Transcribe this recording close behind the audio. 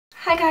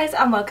Hi guys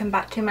and welcome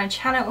back to my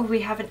channel. If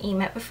we haven't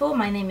met before,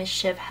 my name is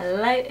Shiv.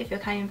 Hello, if you're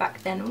coming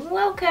back then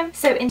welcome.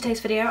 So in today's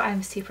video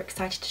I'm super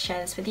excited to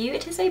share this with you.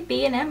 It is a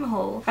B&M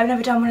haul. I've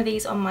never done one of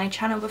these on my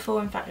channel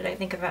before. In fact, I don't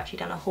think I've actually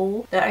done a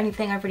haul. The only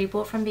thing I've really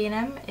bought from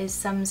B&M is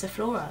some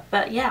Zaflora.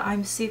 But yeah,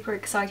 I'm super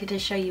excited to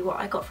show you what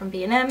I got from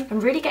B&M. I'm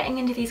really getting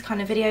into these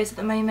kind of videos at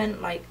the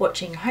moment, like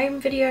watching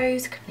home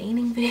videos,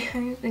 cleaning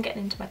videos, and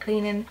getting into my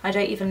cleaning. I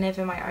don't even live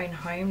in my own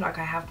home, like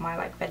I have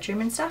my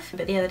bedroom and stuff.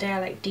 But the other day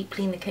I deep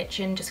cleaned the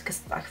kitchen just because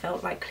I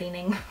felt like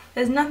cleaning.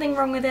 There's nothing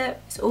wrong with it,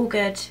 it's all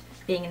good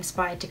being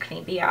inspired to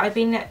clean. But yeah, I've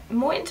been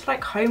more into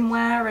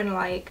homeware and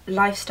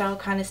lifestyle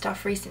kind of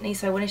stuff recently,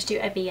 so I wanted to do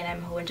a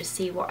B&M haul and just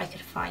see what I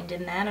could find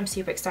in there, and I'm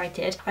super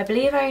excited. I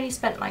believe I only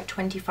spent like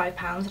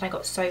 £25 and I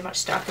got so much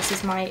stuff. This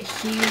is my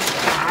huge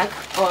bag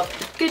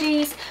of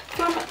goodies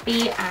from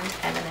B&M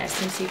and there's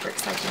some super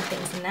exciting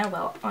things in there.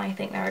 Well, I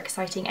think they're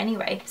exciting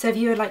anyway. So if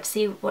you would like to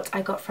see what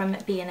I got from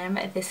B&M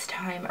this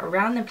time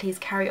around, then please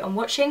carry on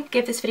watching.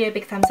 Give this video a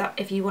big thumbs up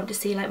if you want to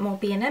see more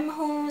B&M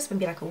hauls,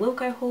 maybe a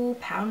Wilko haul,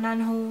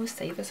 Poundland haul,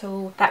 Savers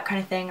haul, that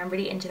kind of thing. I'm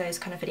really into those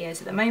kind of videos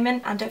at the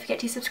moment, and don't forget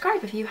to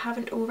subscribe if you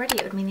haven't already.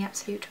 It would mean the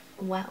absolute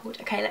world.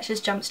 Okay, let's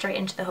just jump straight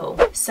into the haul.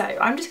 So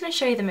I'm just going to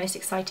show you the most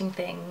exciting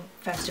thing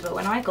first of all,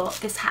 and I got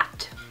this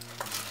hat.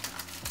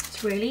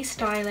 It's really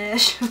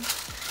stylish.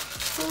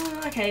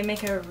 Okay,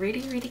 make a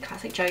really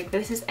classic joke, but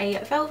this is a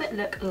velvet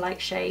look light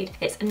shade.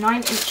 It's 9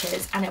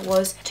 inches and it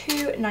was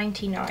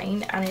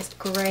 £2.99 and it's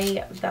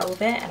grey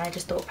velvet, and I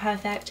just thought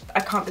perfect.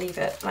 I can't believe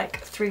it,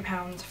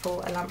 £3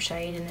 for a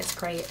lampshade and it's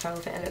grey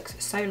velvet. It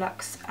looks so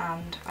luxe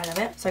and I love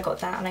it. So I got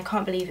that, and I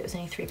can't believe it was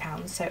only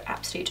 £3, so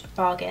absolute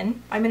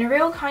bargain. I'm in a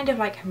real kind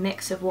of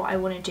mix of what I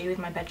want to do with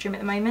my bedroom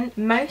at the moment.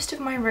 Most of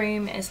my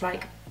room is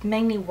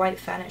mainly white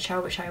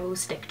furniture, which I will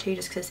stick to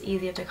just because it's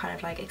easier to kind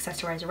of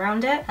accessorize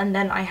around it, and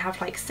then I have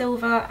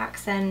silver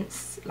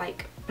accents,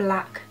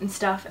 black and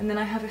stuff, and then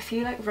I have a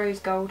few rose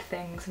gold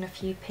things and a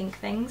few pink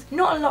things.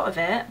 Not a lot of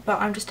it,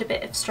 but I'm just a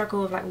bit of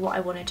struggle of what I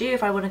want to do.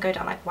 If I want to go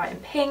down white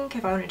and pink,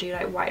 if I want to do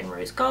white and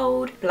rose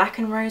gold, black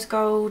and rose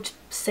gold,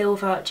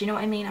 silver, do you know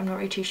what I mean? I'm not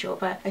really too sure,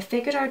 but I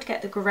figured I would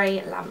get the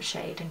grey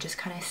lampshade and just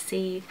kind of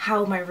see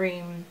how my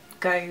room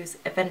goes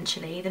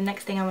eventually. The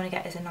next thing I want to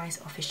get is a nice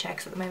office chair,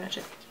 because at the moment I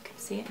don't think you can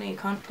see it. No, you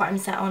can't. But I'm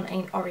sat on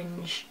an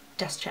orange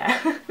desk chair,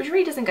 which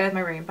really doesn't go with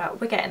my room,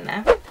 but we're getting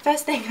there. The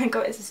first thing I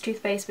got is this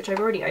toothpaste, which I've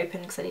already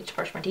opened because I need to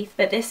brush my teeth.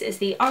 But this is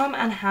the Arm &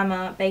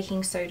 Hammer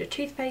Baking Soda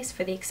toothpaste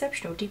for the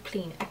exceptional deep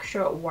clean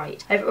extra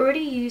white. I've already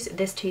used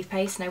this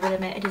toothpaste and I will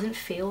admit it doesn't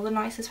feel the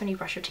nicest when you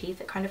brush your teeth.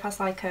 It kind of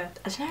has I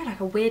don't know,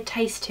 a weird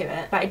taste to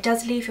it, but it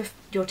does leave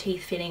your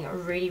teeth feeling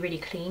really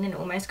clean and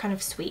almost kind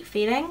of sweet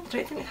feeling. I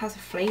don't think it has a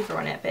flavour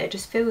on it, but it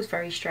just feels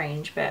very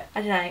strange. But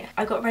I don't know,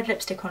 I got red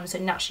lipstick on, so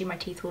naturally my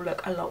teeth will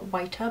look a lot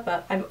whiter,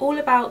 but I'm all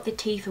about the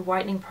teeth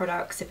whitening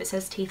products. If it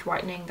says teeth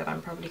whitening, then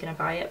I'm probably going to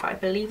buy it, but I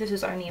believe this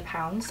was only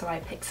 £1, so I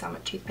picked some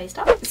toothpaste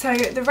up. So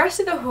the rest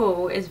of the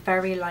haul is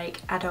very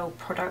adult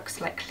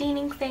products,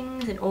 cleaning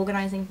things and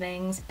organising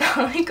things.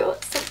 I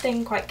got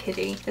something quite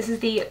kiddie. This is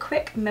the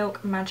Quick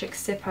Milk Magic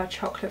Sipper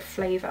chocolate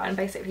flavour, and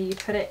basically you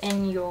put it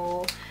in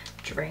your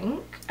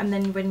drink, and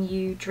then when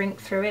you drink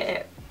through it,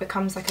 it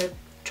becomes a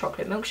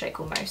chocolate milkshake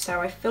almost.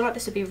 So I feel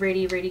this would be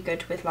really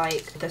good with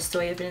the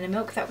soya vanilla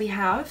milk that we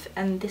have,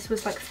 and this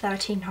was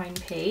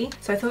 39p.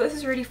 So I thought this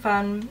was really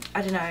fun.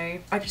 I don't know,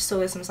 I just saw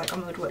this and was oh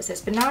my god, what is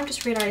this? But now I've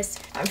just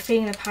realised I'm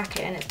feeling the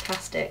packet and it's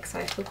plastic, so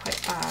I feel quite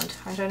bad.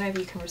 I don't know if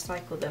you can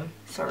recycle them,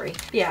 sorry.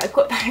 But yeah, I've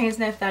got those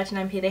now,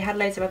 39p. They had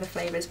loads of other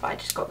flavours, but I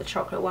just got the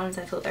chocolate ones.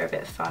 I thought they were a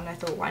bit of fun. I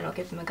thought, why not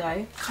give them a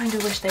go? Kind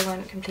of wish they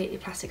weren't completely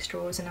plastic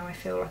straws, and now I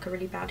feel like a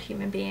really bad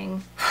human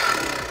being.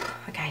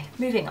 Okay,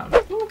 moving on.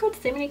 Oh my god,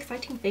 so many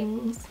exciting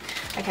things.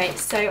 Okay,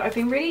 so I've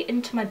been really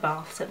into my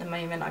baths at the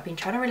moment. I've been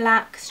trying to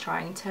relax,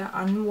 trying to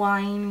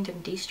unwind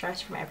and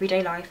de-stress from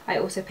everyday life. I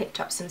also picked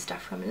up some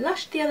stuff from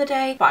Lush the other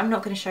day, but I'm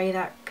not going to show you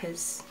that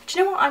because, do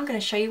you know what? I'm going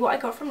to show you what I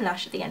got from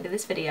Lush at the end of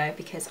this video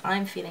because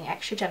I'm feeling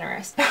extra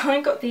generous. I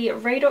got the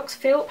Radox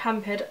Feel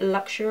Pampered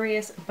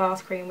Luxurious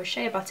Bath Cream with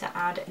shea butter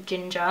and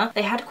ginger.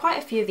 They had quite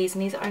a few of these,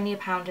 and these are only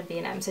 £1 in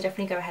B&M, so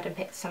definitely go ahead and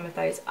pick some of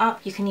those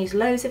up. You can use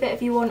loads of it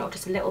if you want, or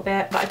just a little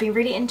bit, but I've been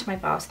really into my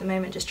baths at the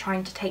moment, just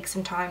trying to take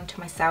some time to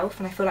myself.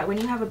 And I feel when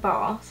you have a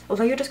bath,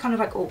 although you're just kind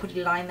of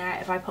awkwardly lying there,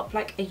 if I pop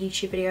a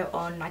YouTube video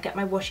on, I get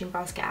my washing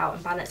basket out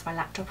and balance my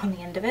laptop on the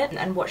end of it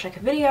and watch a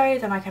video,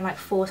 then I can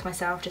force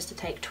myself just to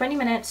take 20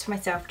 minutes for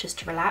myself just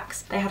to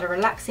relax. They had a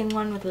relaxing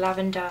one with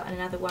lavender and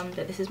another one,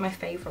 but this is my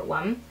favourite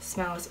one. It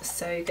smells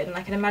so good, and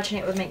I can imagine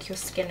it would make your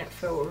skin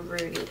feel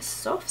really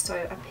soft, so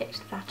I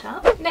picked that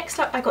up. Next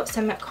up, I got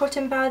some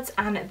cotton buds,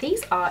 and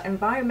these are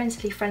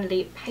environmentally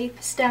friendly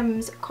paper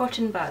stems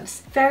cotton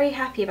buds. Very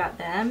happy about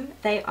them.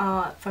 They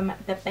are from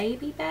the Bay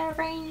baby bear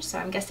range, so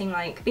I'm guessing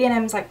like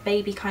B&M's like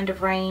baby kind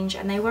of range,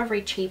 and they were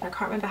very cheap. I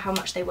can't remember how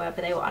much they were,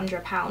 but they were under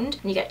 £1. And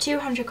you get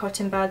 200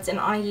 cotton buds, and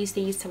I use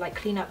these to like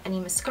clean up any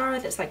mascara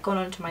that's like gone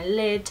onto my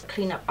lid,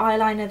 clean up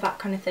eyeliner, that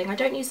kind of thing. I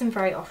don't use them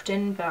very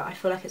often, but I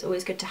feel like it's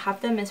always good to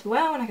have them as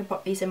well, and I can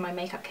pop these in my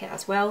makeup kit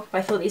as well. But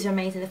I thought these are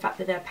amazing, the fact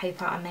that they're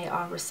paper and they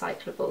are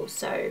recyclable,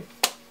 so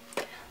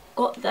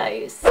got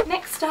those.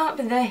 Next up,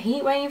 the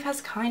heat wave has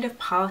kind of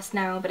passed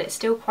now, but it's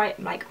still quite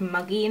like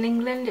muggy in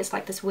England. It's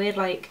like this weird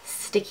like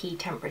sticky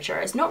temperature.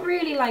 It's not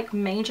really like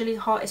majorly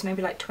hot, it's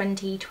maybe like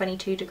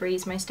 20-22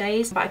 degrees most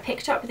days. But I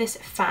picked up this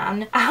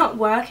fan at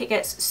work. It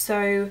gets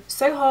so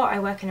hot. I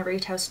work in a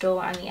retail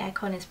store and the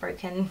aircon is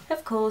broken,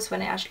 of course,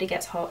 when it actually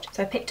gets hot.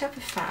 So I picked up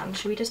a fan.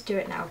 Should we just do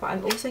it now? But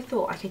I also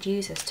thought I could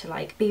use this to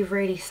like be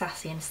really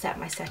sassy and set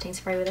my setting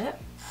spray with it.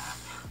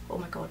 Oh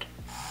my god.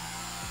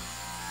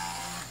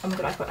 Oh my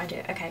god, I've got an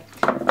idea. Okay,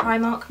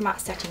 Primark matte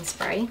setting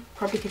spray.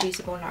 Probably could use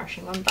a more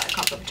nourishing one, but I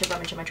can't bother to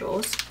rummage in my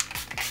drawers.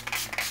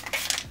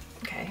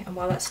 Okay, and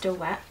while that's still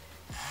wet,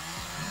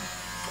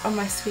 oh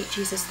my sweet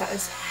Jesus, that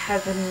is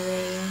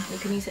heavenly. You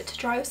can use it to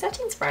dry your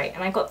setting spray.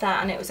 And I got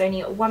that and it was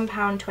only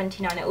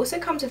 £1.29. It also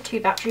comes with 2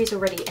 batteries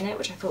already in it,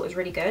 which I thought was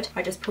really good.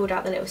 I just pulled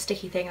out the little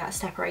sticky thing that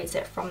separates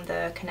it from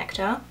the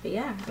connector. But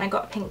yeah, and I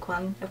got a pink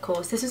one, of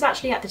course. This was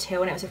actually at the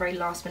till and it was a very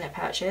last minute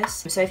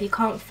purchase. So if you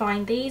can't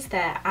find these,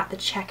 they're at the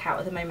checkout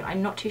at the moment.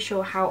 I'm not too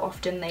sure how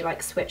often they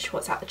like switch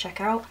what's at the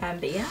checkout,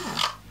 but yeah.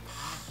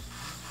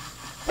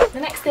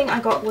 The next thing I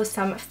got was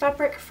some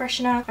fabric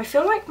freshener. I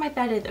feel like my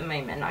bed at the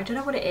moment, I don't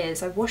know what it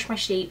is. I wash my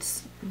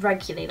sheets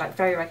regularly, like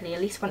very regularly,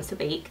 at least once a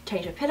week.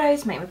 Change my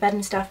pillows, make my bed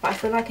and stuff, but I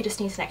feel like it just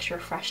needs an extra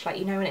refresh, like,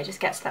 you know, when it just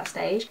gets to that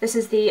stage. This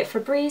is the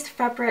Febreze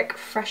fabric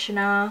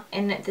freshener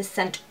in the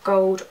scent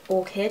Gold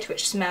Orchid,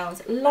 which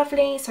smells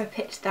lovely. So I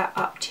picked that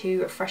up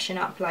to freshen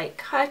up like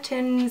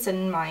curtains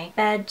and my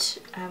bed.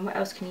 What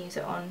else can you use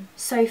it on?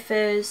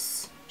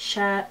 Sofas,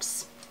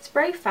 shirts.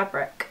 Spray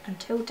fabric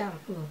until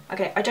damp. Ooh.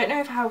 Okay, I don't know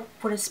if I want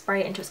to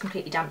spray it until it's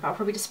completely damp, but I'll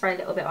probably just spray a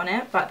little bit on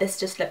it. But this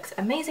just looks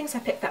amazing, so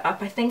I picked that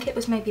up. I think it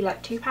was maybe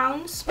like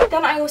 £2.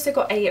 Then I also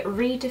got a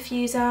reed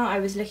diffuser. I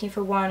was looking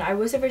for one. I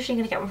was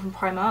originally going to get one from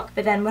Primark,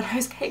 but then when I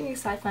was getting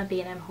inside my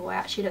B&M haul, I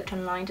actually looked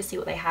online to see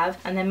what they have,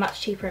 and they're much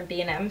cheaper in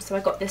B&M. So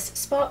I got this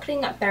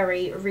sparkling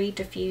berry reed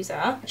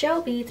diffuser.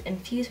 Gel beads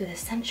infused with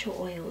essential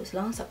oils,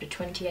 lasts up to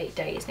 28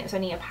 days, and it was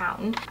only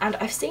 £1. And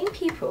I've seen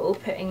people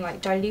putting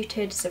like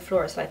diluted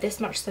safflora, so like this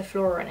much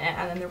safflora in it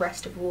and then the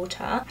rest of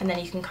water, and then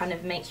you can kind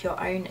of make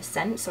your own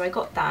scent. So I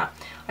got that.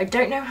 I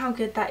don't know how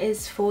good that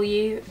is for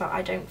you, but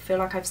I don't feel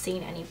like I've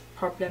seen any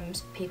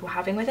problems people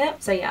having with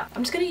it. So yeah,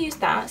 I'm just going to use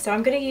that. So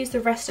I'm going to use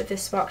the rest of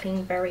this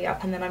sparkling berry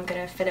up, and then I'm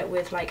going to fill it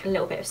with like a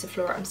little bit of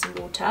safflora and some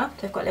water.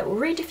 So I've got a little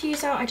reed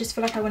diffuser. I just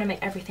feel like I want to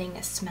make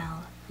everything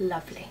smell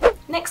lovely.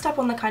 Next up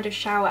on the kind of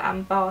shower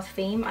and bath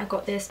theme, I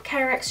got this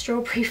Carex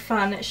Strawberry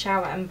Fun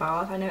shower and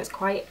bath. I know it's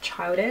quite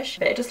childish,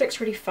 but it just looks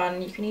really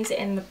fun. You can use it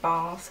in the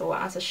bath or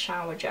as a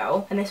shower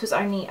gel, and this was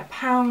only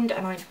 £1,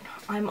 and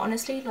I'm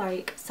honestly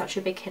like such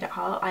a big kid at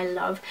heart. I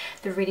love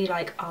the really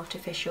like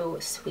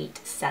artificial sweet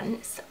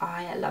scents.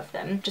 I love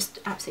them, just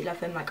absolutely love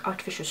them, like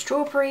artificial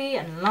strawberry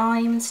and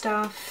lime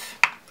stuff.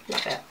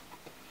 Love it.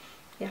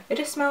 Yeah, it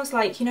just smells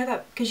like, you know,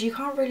 that, because you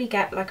can't really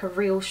get like a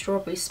real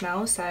strawberry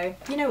smell, so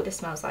you know what this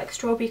smells like,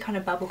 strawberry kind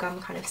of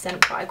bubblegum kind of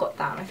scent. But I got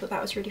that and I thought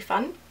that was really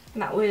fun,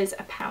 and that was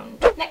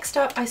 £1. Next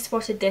up, I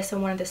spotted this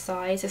on one of the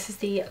sides. This is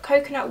the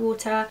Coconut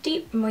Water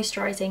Deep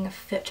Moisturising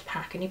Foot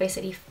Pack, and you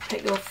basically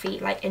put your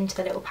feet like into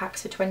the little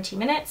packs for 20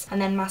 minutes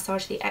and then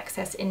massage the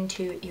excess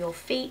into your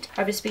feet.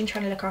 I've just been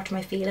trying to look after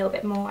my feet a little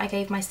bit more. I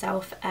gave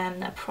myself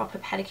a proper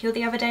pedicure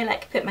the other day,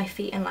 like put my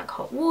feet in like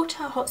hot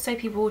water, hot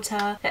soapy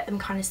water, let them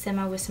kind of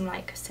simmer with some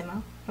like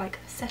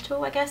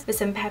settle, I guess, with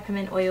some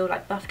peppermint oil,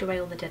 like buffed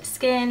away all the dead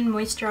skin,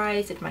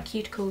 moisturised, did my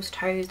cuticles,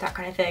 toes, that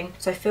kind of thing.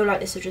 So I feel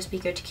like this would just be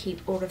good to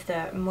keep all of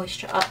the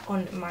moisture up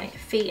on my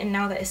feet. And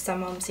now that it's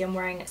summer, obviously I'm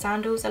wearing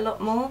sandals a lot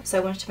more, so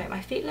I wanted to make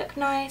my feet look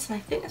nice, and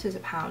I think this was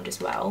 £1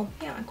 as well.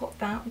 Yeah, I got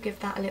that. I'll give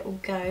that a little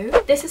go.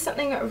 This is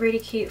something really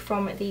cute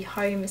from the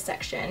home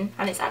section,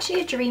 and it's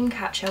actually a dream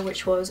catcher,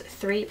 which was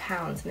 £3,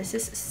 and this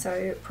is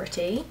so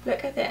pretty.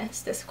 Look at this.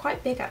 This is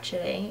quite big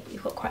actually.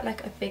 You've got quite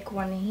like a big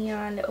one here,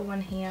 a little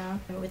one here,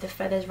 with the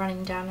feathers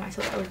running down. I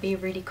thought that would be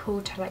really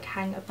cool to like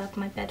hang above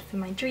my bed for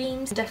my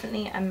dreams.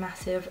 Definitely a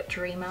massive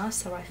dreamer,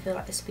 so I feel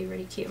like this would be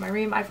really cute in my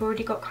room. I've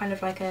already got kind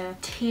of like a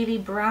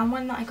tealy brown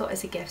one that I got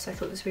as a gift, so I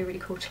thought this would be really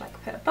cool to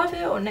like put above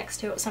it or next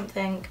to it or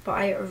something. But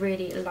I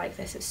really like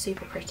this. It's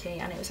super pretty,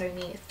 and it was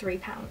only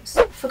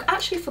 £3.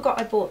 Actually forgot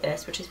I bought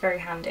this, which is very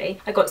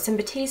handy. I got some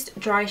Batiste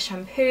dry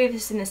shampoo.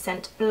 This is in the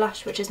scent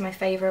Blush, which is my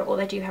favourite, or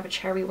they do have a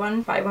cherry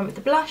one, but I went with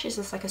the Blush. It's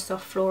just like a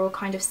soft floral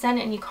kind of scent,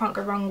 and you can't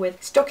go wrong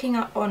with stocking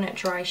up on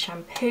dry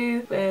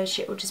shampoo, which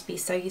it will just be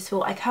so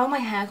useful. I curl my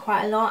hair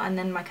quite a lot, and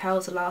then my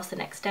curls will last the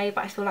next day,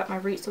 but I feel like my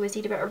roots always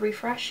need a bit of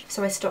refresh,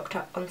 so I stocked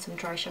up on some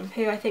dry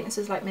shampoo. I think this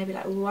was like maybe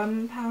like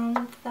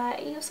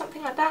 £1.30 or or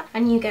something like that,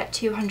 and you get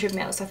 200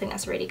 mils, so I think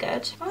that's really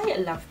good. I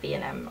love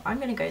B&M. I'm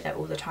gonna go there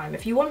all the time.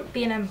 If you want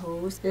B&M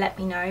hauls, let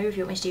me know. If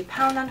you want me to do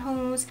Poundland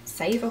hauls,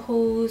 Saver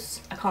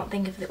hauls, I can't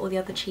think of all the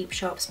other cheap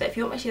shops, but if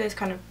you want me to do those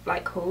kind of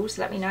like hauls,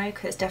 let me know,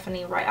 because it's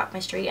definitely right up my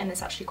street and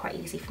it's actually quite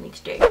easy for me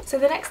to do. So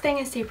the next thing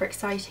is super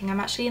exciting. I'm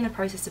actually in the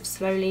process of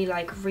slowly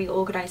like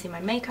reorganizing my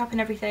makeup and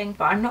everything,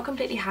 but I'm not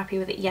completely happy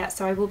with it yet,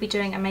 so I will be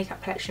doing a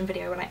makeup collection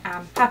video when I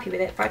am happy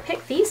with it. But I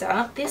picked these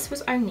up. This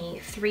was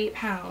only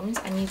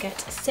 £3 and you get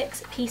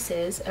 6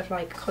 pieces of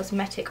like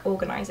cosmetic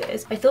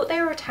organizers. I thought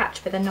they were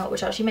attached, but they're not,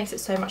 which actually makes it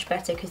so much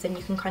better because then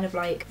you can kind of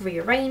like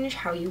rearrange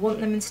how you want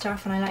them and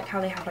stuff, and I like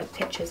how they have like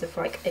pictures of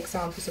like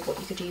examples of what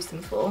you could use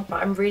them for.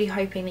 But I'm really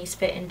hoping these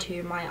fit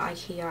into my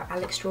IKEA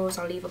Alex drawers.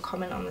 I'll leave a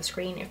comment on the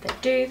screen if they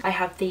do. I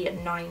have the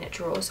 9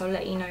 drawers, so I'll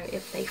let you know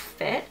if they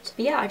fit.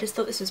 But yeah, I just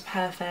thought this was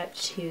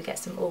perfect to get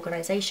some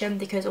organization,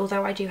 because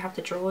although I do have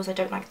the drawers, I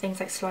don't like things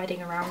like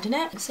sliding around in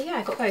it. So yeah,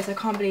 I got those. I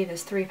can't believe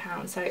it's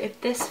 £3. So if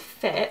this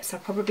fits, I'll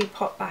probably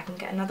pop back and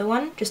get another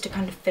one just to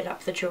kind of fill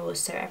up the drawers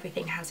so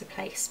everything has a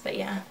place. But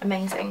yeah,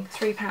 amazing.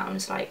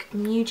 £3. Like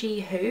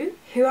Muji,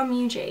 who are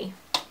Muji?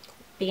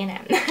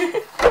 B&M.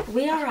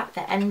 We are at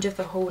the end of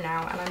the haul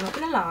now, and I'm not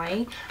gonna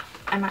lie,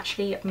 I'm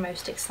actually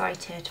most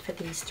excited for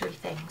these 3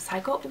 things. I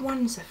got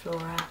 1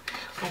 Sephora,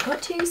 I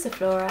got 2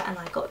 Sephora, and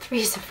I got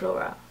 3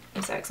 Sephora.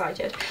 I'm so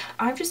excited.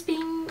 I've just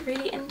been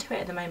really into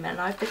it at the moment.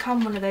 I've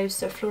become one of those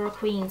Sephora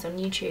queens on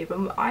YouTube,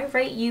 and I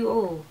rate you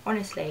all,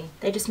 honestly.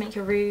 They just make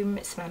your room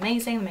smell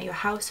amazing, they make your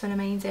house smell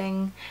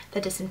amazing,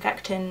 they're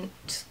disinfectant.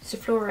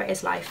 Sephora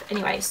is life.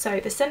 Anyway, so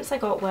the scents I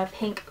got were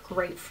pink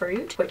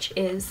grapefruit, which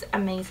is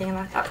amazing,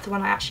 and that's the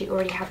one I actually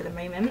already have at the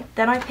moment.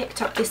 Then I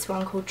picked up this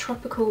one called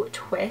Tropical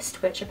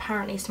Twist, which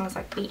apparently smells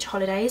like beach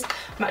holidays.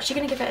 I'm actually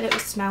going to give it a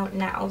little smell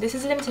now. This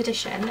is a limited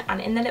edition,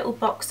 and in the little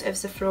box of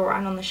Sephora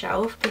and on the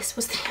shelf, this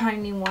was the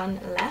only one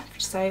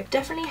left, so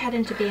definitely head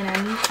into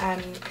B&M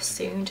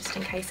soon, just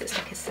in case it's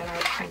like a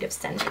sellout kind of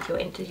scent if you're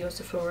into your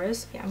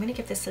Sephoras. Yeah, I'm gonna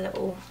give this a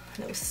little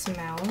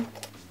smell.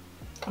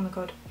 Oh my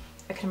god,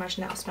 I can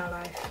imagine that'll smell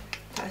like.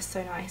 That is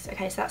so nice.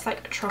 Okay, so that's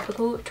like a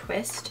Tropical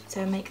Twist,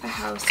 so make the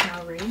house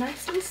smell really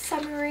nice and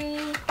summery.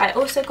 I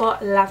also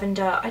got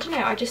lavender. I don't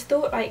know, I just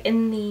thought like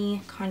in the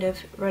kind of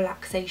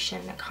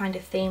relaxation kind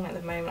of theme at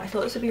the moment, I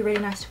thought this would be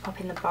really nice to pop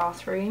in the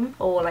bathroom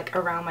or like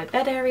around my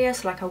bed area,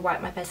 so like I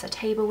wipe my bedside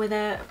table with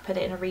it, put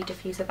it in a reed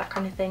diffuser, that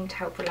kind of thing to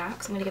help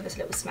relax. I'm gonna give this a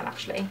little smell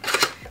actually.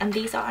 And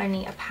these are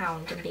only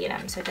 £1 in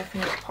B&M, so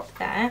definitely pop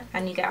there.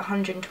 And you get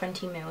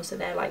 120 mils, so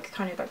they're like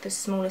kind of like the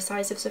smaller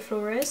size of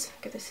Sephora's.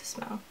 Give this a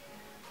smell.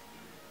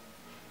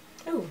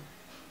 Oh,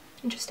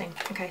 interesting.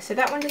 Okay, so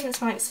that one doesn't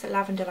smell like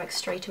lavender like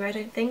straight away, I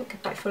don't think,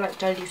 but I feel like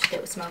diluted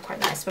it will smell quite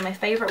nice. But my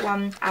favourite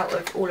one out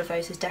of all of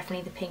those is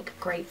definitely the pink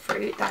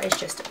grapefruit. That is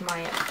just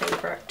my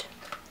favourite.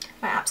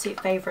 My absolute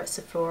favourite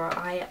Sephora.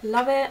 I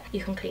love it. You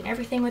can clean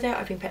everything with it.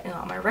 I've been putting it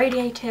on my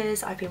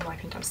radiators, I've been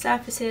wiping down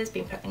surfaces,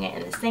 been putting it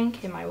in the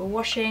sink, in my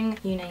washing,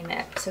 you name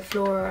it.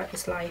 Sephora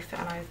is life,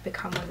 and I've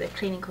become one of the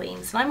cleaning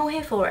queens, and I'm all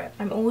here for it.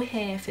 I'm all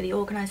here for the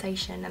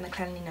organisation and the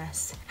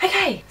cleanliness.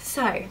 Okay,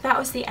 so that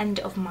was the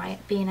end of my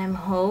B&M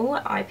haul.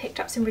 I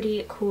picked up some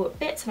really cool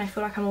bits, and I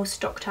feel like I'm all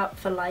stocked up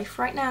for life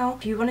right now.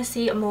 If you want to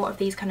see more of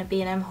these kind of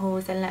B&M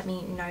hauls, then let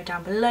me know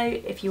down below.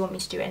 If you want me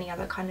to do any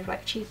other kind of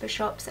like cheaper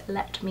shops,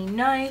 let me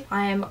know.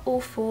 I am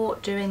all for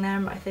doing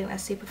them. I think they're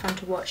super fun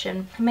to watch,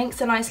 and it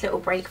makes a nice little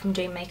break from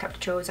doing makeup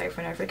tutorials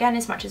over and over again.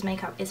 As much as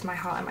makeup is my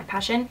heart and my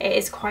passion, it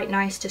is quite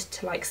nice just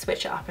to like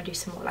switch it up and do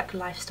some more like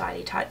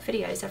lifestyle-y type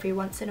videos every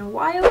once in a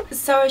while.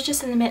 So I was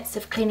just in the midst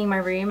of cleaning my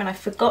room and I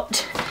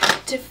forgot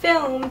to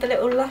film the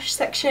little Lush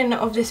section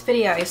of this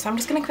video, so I'm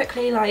just going to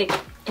quickly like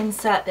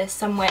insert this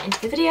somewhere into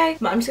the video,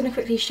 but I'm just going to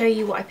quickly show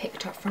you what I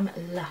picked up from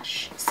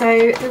Lush.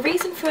 So the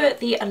reason for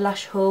the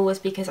Lush haul was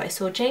because I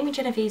saw Jamie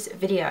Genevieve's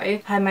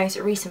video, her most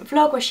recent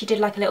vlog, where she did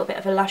like a little bit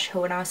of a Lush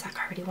haul, and I was like,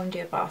 I really want to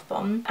do a bath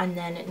bomb, and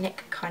then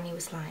Nick kindly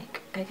was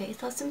like, go get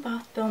yourself some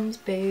bath bombs,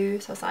 boo.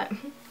 So I was like,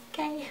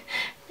 okay,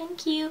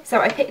 thank you.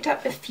 So I picked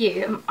up a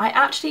few. I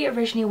actually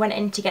originally went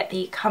in to get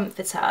the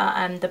comforter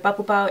and the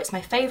bubble bar. It's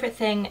my favourite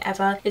thing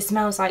ever. It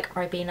smells like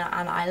Ribena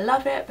and I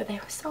love it, but they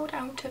were sold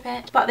out of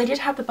it. But they did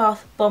have the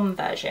bath bomb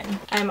version.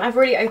 I've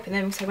already opened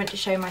them because I went to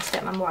show my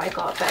stepmom what I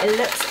got, but it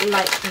looks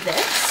like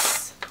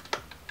this.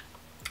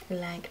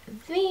 Like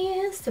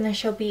this, and I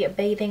shall be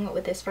bathing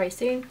with this very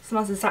soon. It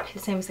smells exactly the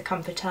same as the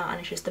comforter, and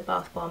it's just the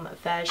bath bomb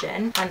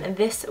version, and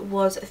this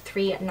was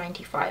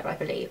 £3.95 I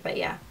believe, but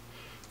yeah,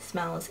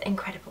 smells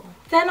incredible.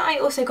 Then I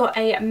also got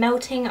a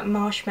melting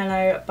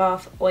marshmallow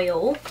bath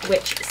oil,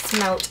 which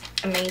smelled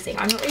amazing.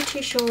 I'm not really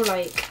too sure,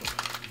 like,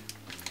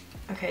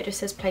 okay, it just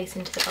says place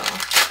into the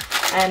bath.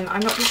 I'm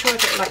not really sure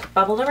if it like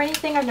bubble or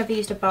anything. I've never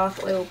used a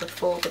bath oil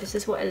before, but this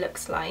is what it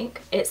looks like.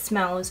 It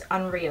smells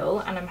unreal,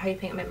 and I'm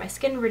hoping it'll make my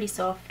skin really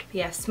soft. But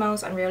yeah,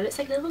 smells unreal. It's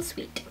like a little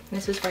sweet. And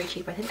this was very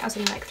cheap. I think that was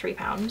only like £3.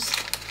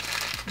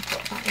 I've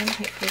got that in.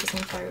 Hopefully it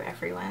doesn't go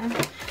everywhere.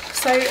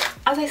 So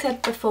as I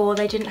said before,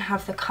 they didn't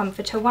have the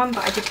comforter one,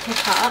 but I did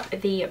pick up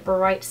the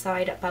Bright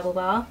Side bubble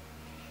bar.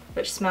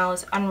 which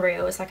smells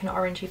unreal. It's like an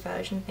orangey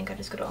version. I think I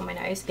just got it on my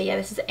nose. But yeah,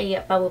 this is a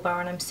bubble bar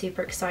and I'm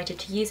super excited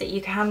to use it.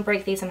 You can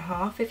break these in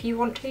half if you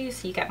want to,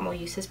 so you get more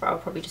uses, but I'll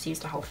probably just use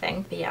the whole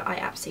thing. But yeah, I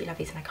absolutely love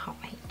these and I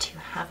can't wait to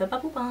have a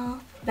bubble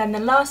bath. Then the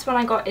last one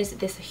I got is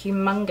this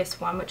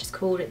humongous one, which is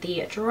called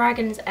the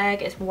Dragon's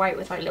Egg. It's white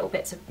with like little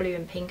bits of blue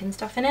and pink and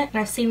stuff in it. And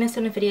I've seen this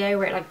in a video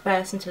where it like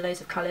bursts into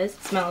loads of colours.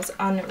 It smells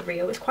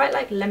unreal. It's quite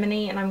like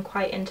lemony and I'm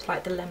quite into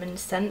like the lemon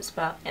scents,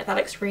 but yeah, that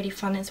looks really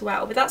fun as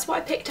well. But that's what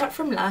I picked up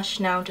from Lush.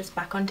 Now just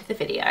back onto the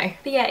video.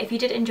 But yeah, if you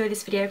did enjoy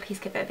this video, please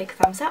give it a big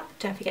thumbs up.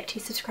 Don't forget to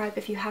subscribe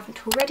if you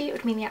haven't already. It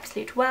would mean the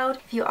absolute world.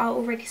 If you are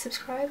already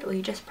subscribed or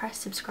you just press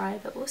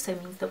subscribe, it also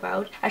means the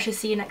world. I shall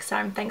see you next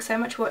time. Thanks so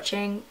much for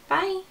watching.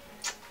 Bye!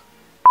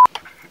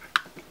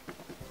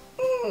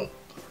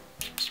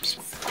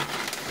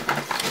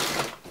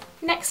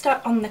 Next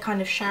up on the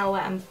kind of shower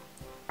and